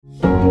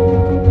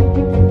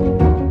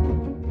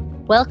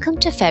Welcome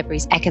to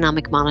February's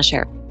Economic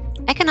Monitor.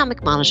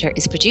 Economic Monitor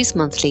is produced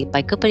monthly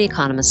by Goodbody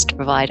Economists to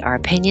provide our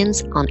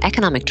opinions on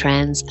economic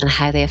trends and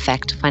how they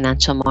affect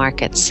financial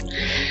markets.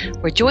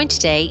 We're joined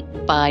today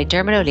by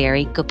Dermot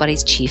O'Leary,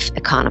 Goodbody's Chief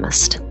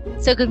Economist.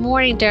 So good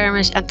morning,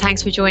 Dermot, and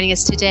thanks for joining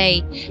us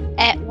today.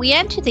 We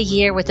entered the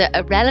year with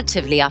a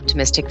relatively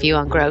optimistic view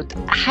on growth.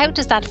 How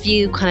does that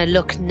view kind of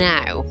look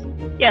now?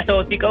 Yeah,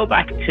 so if you go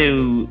back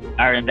to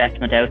our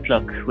investment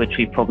outlook, which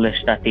we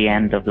published at the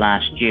end of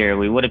last year,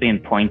 we would have been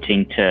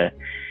pointing to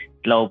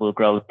global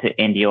growth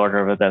in the order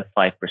of about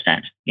 5%.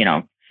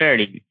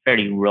 Fairly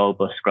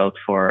robust growth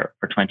for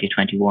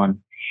 2021.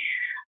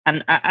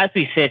 And as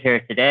we sit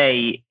here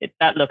today,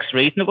 that looks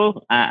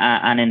reasonable.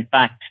 And in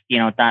fact,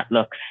 that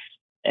looks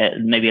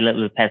maybe a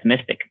little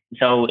pessimistic.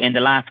 So in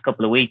the last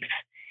couple of weeks,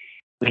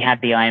 we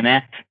had the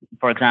IMF,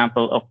 for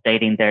example,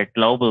 updating their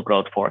global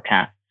growth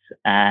forecast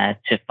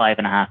to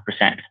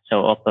 5.5%,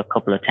 so up a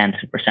couple of tenths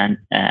of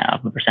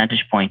a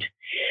percentage point.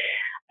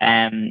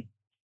 I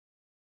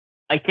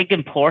think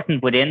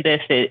important within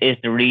this is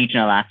the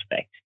regional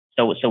aspect.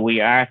 So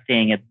we are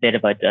seeing a bit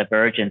of a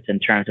divergence in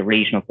terms of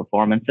regional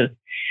performances,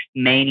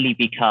 mainly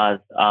because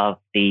of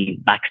the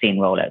vaccine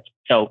rollout.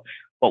 So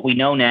what we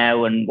know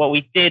now, and what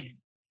we did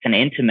kind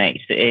of intimate,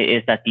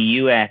 is that the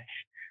US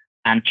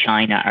and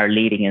China are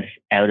leading us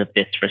out of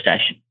this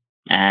recession.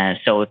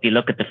 So if you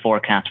look at the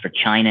forecast for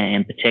China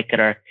in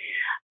particular,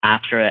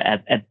 after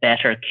a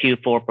better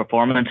Q4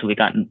 performance, we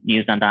got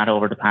news on that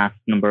over the past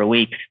number of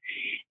weeks,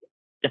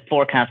 the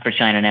forecast for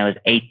China now is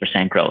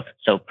 8% growth.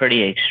 So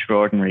pretty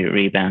extraordinary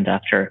rebound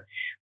after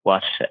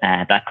what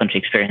that country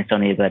experienced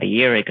only about a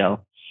year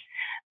ago.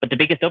 But the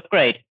biggest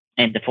upgrade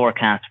in the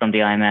forecast from the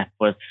IMF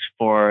was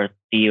for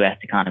the US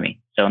economy.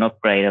 So an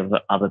upgrade of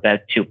about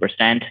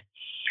 2%.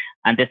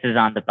 And this is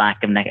on the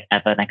back of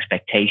an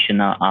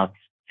expectation of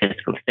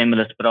fiscal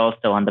stimulus, but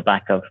also on the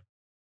back of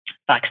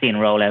vaccine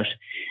rollout,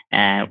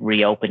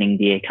 reopening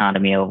the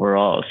economy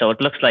overall. So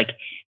it looks like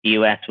the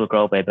US will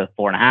grow by about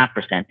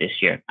 4.5%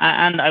 this year.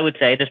 And I would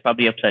say there's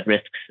probably upside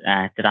risks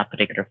to that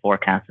particular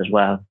forecast as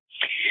well.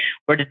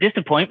 Where the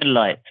disappointment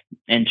lies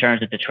in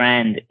terms of the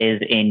trend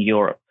is in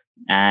Europe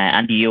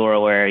and the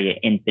euro area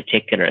in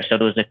particular. So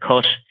there was a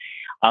cut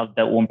of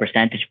about 1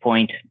 percentage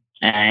point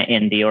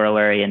in the euro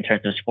area in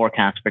terms of its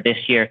forecast for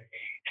this year.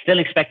 Still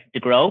expected to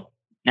grow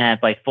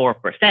by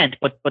 4%,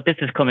 but this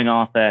is coming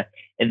off a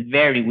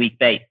very weak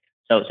base.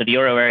 So the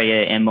euro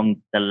area among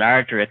the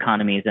larger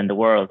economies in the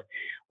world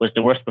was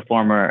the worst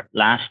performer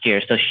last year,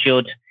 so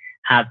should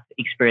have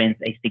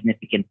experienced a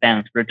significant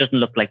bounce. But it doesn't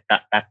look like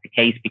that's the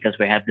case, because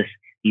we have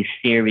these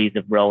series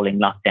of rolling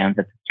lockdowns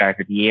at the start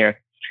of the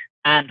year,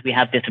 and we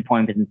have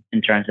disappointment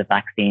in terms of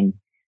vaccine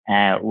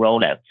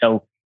rollout. So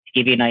to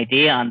give you an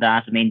idea on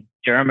that, I mean,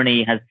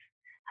 Germany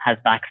has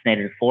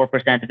vaccinated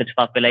 4% of its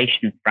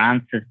population.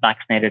 France has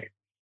vaccinated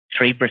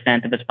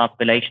 3% of its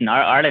population.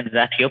 Ireland is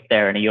actually up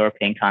there in a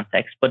European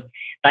context, but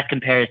that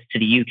compares to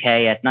the UK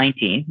at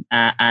 19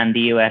 and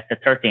the US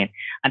at 13.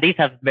 And these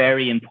have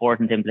very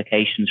important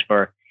implications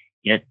for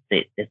the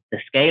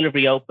scale of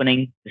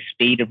reopening, the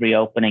speed of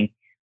reopening,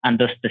 and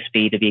thus the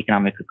speed of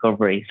economic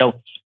recovery.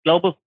 So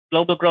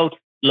global growth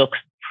looks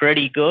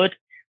pretty good,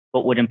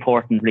 but with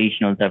important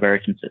regional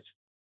divergences.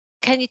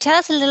 Can you tell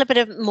us a little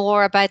bit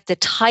more about the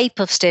type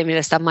of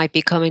stimulus that might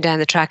be coming down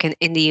the track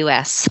in the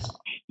US?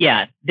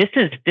 Yeah, this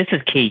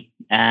is key,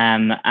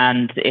 and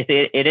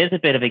it is a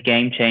bit of a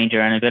game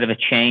changer and a bit of a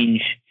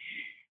change,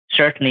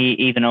 certainly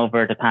even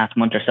over the past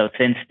month or so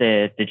since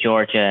the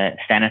Georgia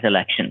Senate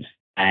elections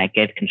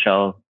gave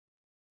control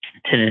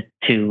to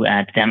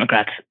the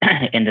Democrats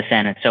in the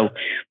Senate. So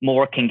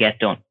more can get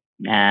done.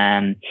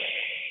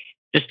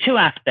 There's two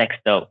aspects,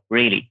 though,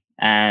 really.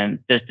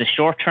 There's the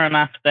short-term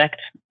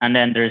aspect, and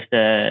then there's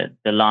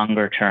the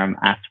longer-term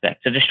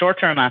aspect. So the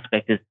short-term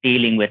aspect is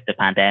dealing with the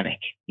pandemic.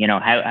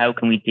 How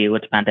can we deal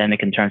with the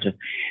pandemic in terms of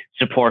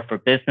support for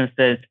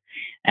businesses,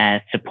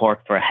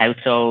 support for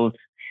households,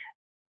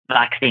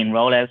 vaccine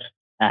rollout,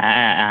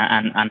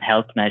 and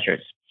health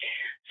measures.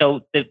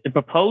 So the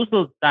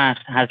proposal that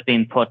has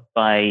been put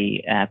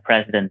by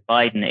President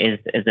Biden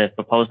is a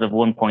proposal of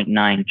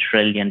 $1.9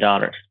 trillion.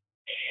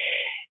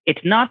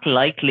 It's not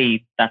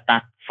likely that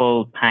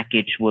full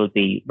package will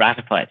be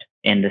ratified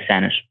in the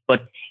Senate,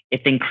 but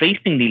it's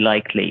increasingly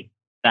likely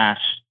that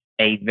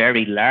a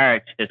very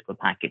large fiscal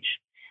package,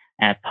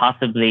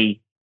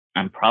 possibly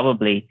and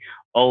probably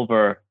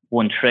over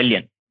 $1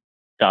 trillion,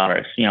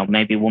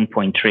 maybe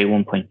 1.3,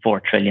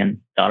 $1.4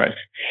 trillion,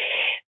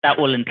 that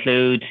will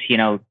include,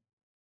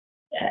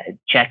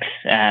 checks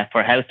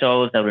for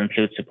households, that will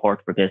include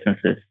support for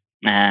businesses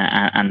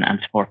and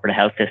support for the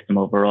health system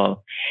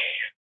overall.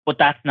 But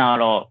that's not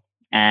all.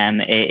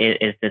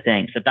 Is the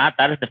thing. So that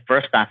is the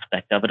first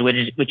aspect of it,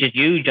 which is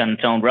huge on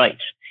its own right.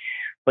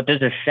 But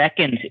there's a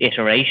second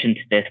iteration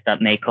to this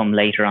that may come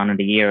later on in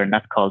the year, and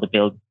that's called the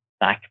Build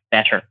Back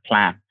Better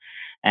plan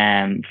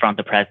from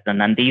the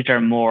president. And these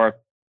are more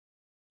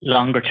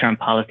longer-term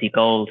policy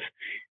goals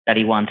that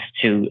he wants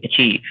to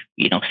achieve,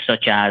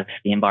 such as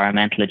the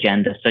environmental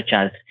agenda, such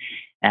as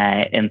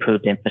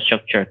improved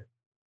infrastructure,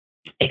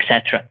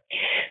 etc.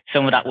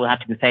 Some of that will have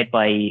to be paid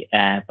by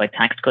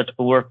tax cuts,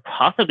 but we're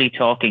possibly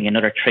talking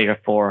another 3 or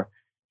 4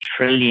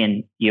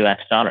 trillion US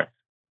dollars.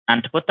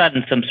 And to put that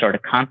in some sort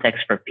of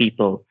context for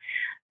people,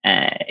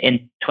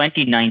 in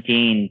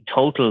 2019,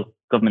 total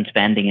government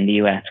spending in the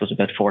US was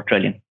about 4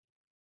 trillion.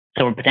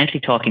 So we're potentially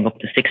talking up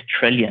to $6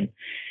 trillion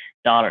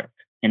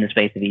in the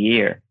space of a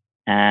year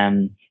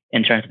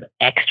in terms of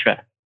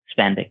extra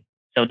spending.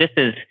 So this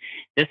is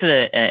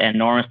an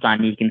enormous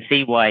plan. You can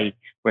see why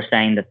we're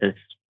saying that there's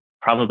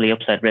probably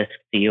upside risk to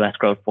the US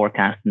growth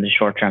forecast in the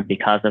short term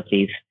because of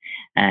these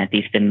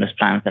stimulus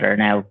plans that are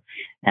now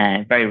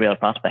very real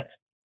prospects.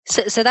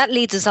 So that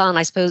leads us on,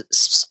 I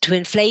suppose, to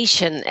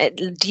inflation.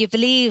 Do you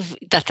believe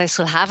that this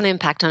will have an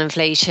impact on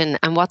inflation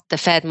and what the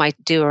Fed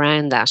might do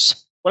around that?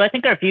 Well, I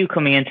think our view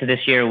coming into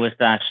this year was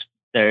that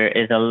there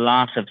is a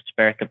lot of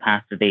spare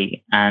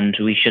capacity and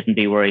we shouldn't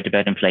be worried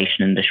about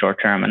inflation in the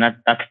short term. And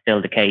that's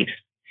still the case.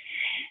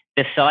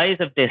 The size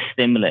of this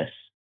stimulus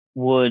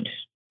would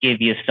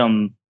give you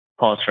some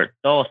pause for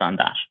thought on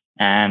that.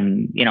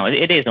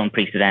 It is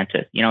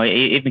unprecedented,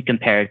 even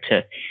compared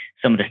to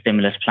some of the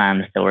stimulus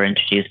plans that were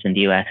introduced in the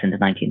US in the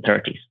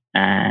 1930s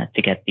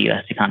to get the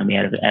US economy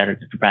out of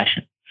the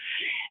depression.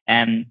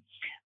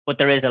 But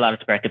there is a lot of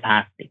spare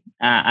capacity.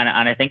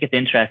 And I think it's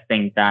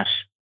interesting that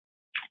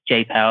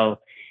Jay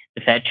Powell,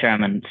 the Fed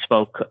chairman,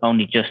 spoke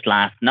only just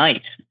last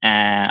night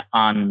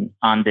on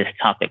this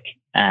topic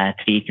to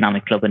the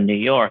Economic Club in New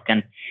York.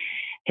 And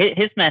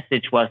his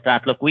message was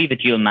that, look, we have a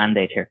dual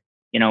mandate here.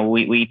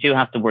 We do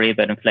have to worry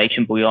about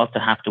inflation, but we also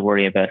have to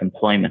worry about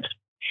employment.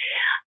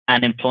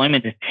 And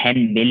employment is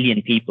 10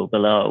 million people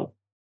below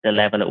the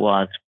level it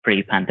was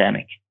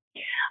pre-pandemic.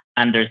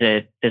 And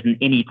there's an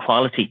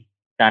inequality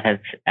that has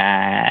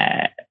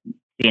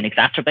been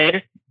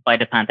exacerbated by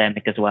the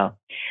pandemic as well.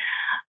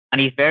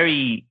 And he's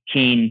very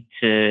keen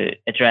to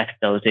address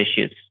those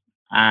issues.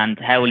 And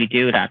how will he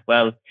do that?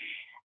 Well,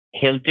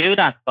 he'll do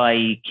that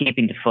by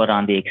keeping the foot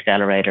on the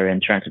accelerator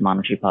in terms of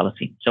monetary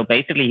policy. So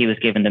basically, he was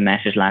given the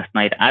message last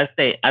night, as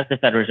the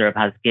Federal Reserve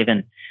has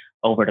given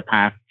over the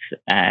past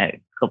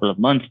couple of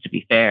months, to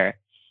be fair,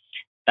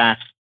 that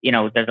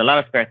there's a lot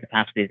of spare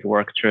capacity to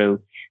work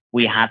through.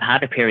 We have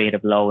had a period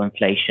of low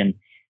inflation.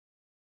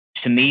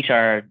 To meet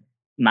our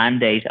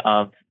mandate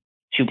of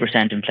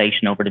 2%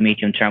 inflation over the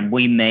medium term,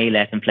 we may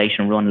let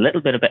inflation run a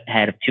little bit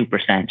ahead of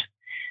 2%.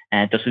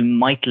 Thus, we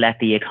might let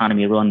the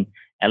economy run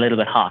a little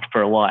bit hot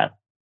for a while.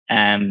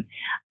 And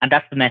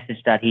that's the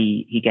message that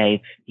he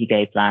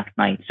gave last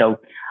night. So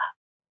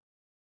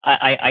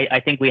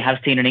I think we have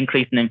seen an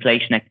increase in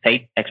inflation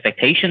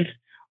expectations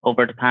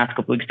over the past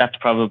couple of weeks. That's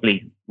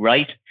probably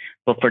right.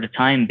 But for the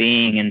time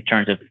being, in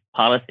terms of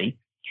policy,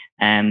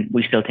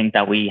 we still think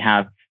that we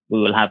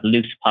will have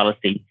loose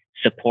policy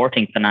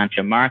supporting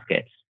financial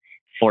markets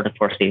for the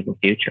foreseeable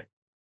future.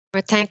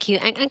 Well, thank you.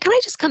 And can I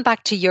just come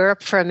back to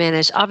Europe for a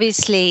minute?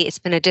 Obviously, it's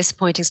been a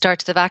disappointing start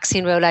to the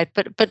vaccine rollout,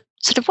 but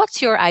sort of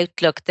what's your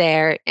outlook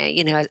there,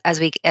 as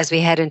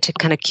we head into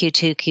kind of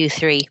Q2,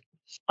 Q3?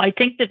 I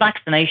think the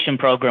vaccination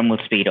program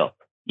will speed up.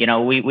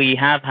 We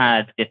have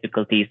had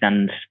difficulties,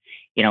 and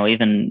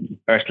even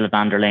Ursula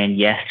von der Leyen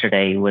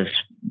yesterday was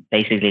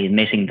basically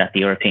admitting that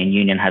the European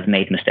Union has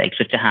made mistakes,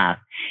 which it has,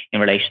 in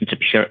relation to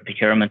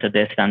procurement of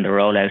this and the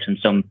rollout and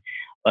some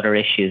other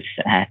issues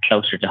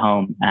closer to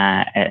home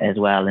as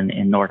well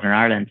in Northern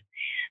Ireland.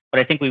 But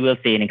I think we will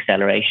see an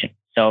acceleration.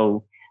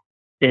 So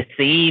the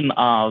theme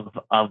of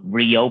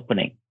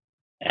reopening,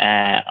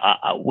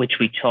 which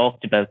we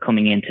talked about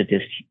coming into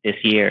this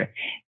year,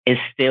 is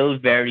still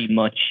very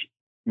much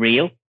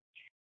real,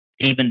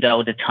 even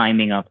though the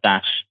timing of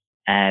that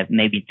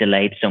may be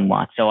delayed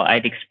somewhat. So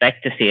I'd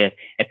expect to see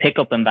a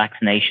pickup in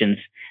vaccinations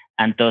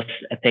and thus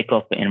a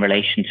pickup in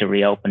relation to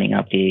reopening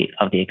of the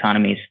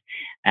economies.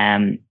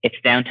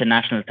 It's down to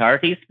national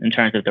authorities in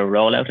terms of the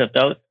rollout of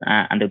those,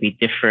 and there'll be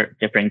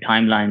differing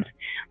timelines.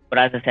 But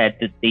as I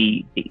said,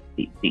 the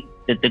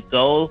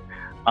goal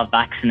of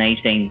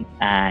vaccinating,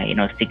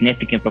 a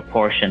significant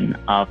proportion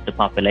of the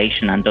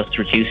population and thus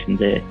reducing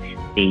the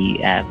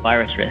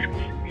virus risks,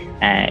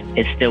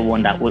 is still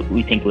one that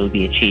we think will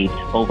be achieved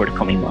over the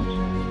coming months.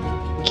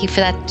 Thank you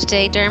for that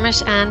today,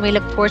 Dermot, and we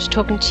look forward to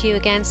talking to you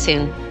again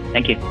soon.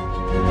 Thank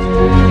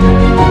you.